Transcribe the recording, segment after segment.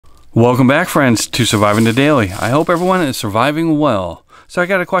Welcome back, friends, to Surviving the Daily. I hope everyone is surviving well. So I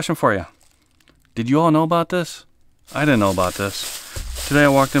got a question for you. Did you all know about this? I didn't know about this. Today I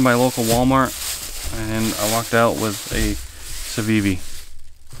walked in my local Walmart and I walked out with a Civivi.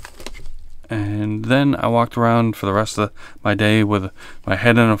 And then I walked around for the rest of my day with my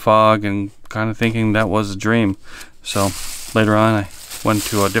head in a fog and kind of thinking that was a dream. So later on I went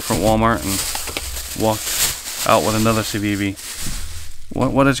to a different Walmart and walked out with another Civivi.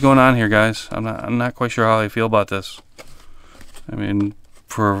 What is going on here, guys? I'm not quite sure how I feel about this. I mean,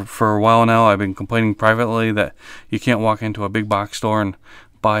 for a while now, I've been complaining privately that you can't walk into a big box store and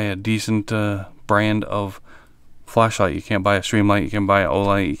buy a decent brand of flashlight. You can't buy a Streamlight. You can't buy an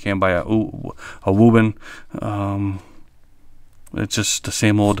Olight. You can't buy a Woobin. It's just the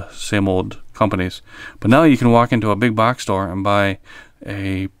same old companies. But now you can walk into a big box store and buy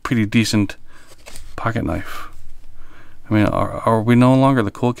a pretty decent pocket knife. I mean, are we no longer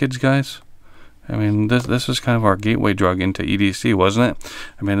the cool kids, guys? I mean, this was kind of our gateway drug into EDC, wasn't it?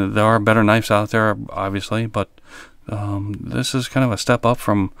 I mean, there are better knives out there, obviously, but this is kind of a step up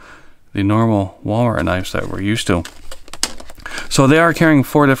from the normal Walmart knives that we're used to. So they are carrying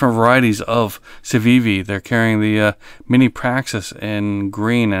 4 different varieties of Civivi. They're carrying the Mini Praxis in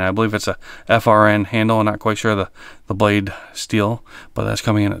green, and I believe it's a FRN handle. I'm not quite sure the blade steel, but that's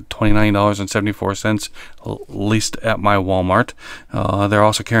coming in at $29.74, at least at my Walmart. They're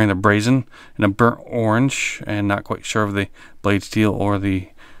also carrying the Brazen in a burnt orange, and not quite sure of the blade steel or the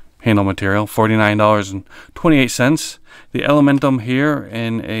handle material. $49.28. The Elementum here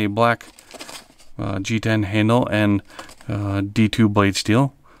in a black G10 handle and D2 blade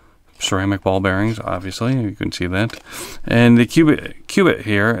steel, ceramic ball bearings, obviously, you can see that. And the Cubit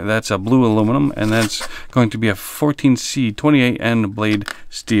here, that's a blue aluminum, and that's going to be a 14C 28N blade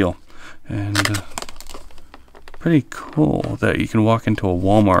steel. And pretty cool that you can walk into a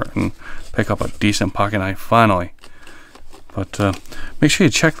Walmart and pick up a decent pocket knife finally. But make sure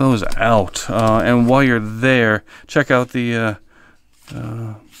you check those out. And while you're there, check out the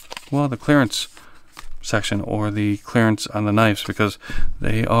the clearance section, or the clearance on the knives, because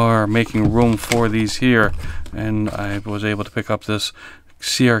they are making room for these here. And I was able to pick up this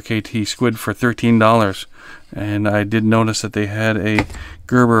CRKT squid for $13, and I did notice that they had a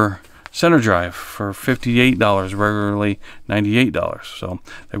Gerber center drive for $58, regularly $98. So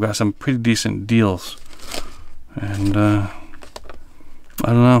they've got some pretty decent deals. And I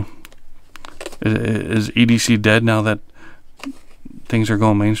don't know, is EDC dead now that things are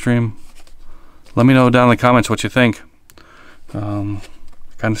going mainstream? Let me know down in the comments what you think. Kind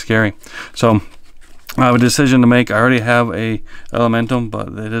of scary. So I have a decision to make. I already have a Elementum, but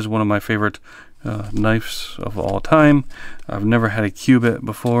it is one of my favorite knives of all time. I've never had a Cubit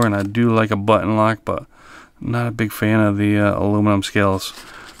before, and I do like a button lock, but I'm not a big fan of the aluminum scales.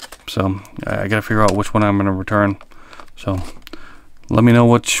 So I gotta figure out which one I'm gonna return. So let me know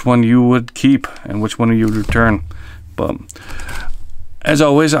which one you would keep and which one you would return. But as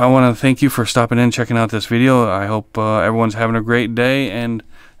always, I want to thank you for stopping in, checking out this video. I hope everyone's having a great day, and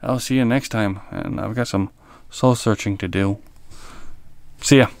I'll see you next time. And I've got some soul searching to do.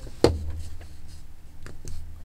 See ya.